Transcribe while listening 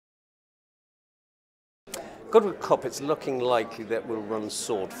Goodwood Cup, it's looking likely that we'll run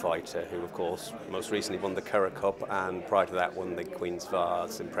Sword Fighter, who of course most recently won the Curragh Cup and prior to that won the Queen's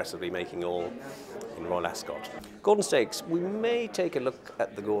Vase, impressively making all in Royal Ascot. Gordon Stakes, we may take a look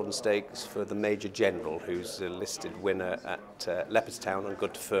at the Gordon Stakes for the Major General, who's a listed winner at Leopardstown on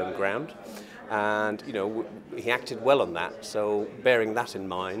good to firm ground. And you know, he acted well on that, so bearing that in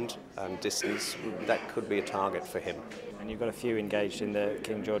mind and distance, that could be a target for him. And you've got a few engaged in the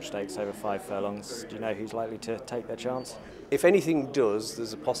King George Stakes over 5 furlongs. Do you know who's likely to take their chance? If anything does,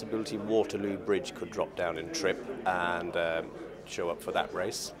 there's a possibility Waterloo Bridge could drop down in trip and show up for that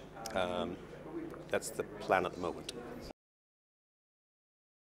race. That's the plan at the moment.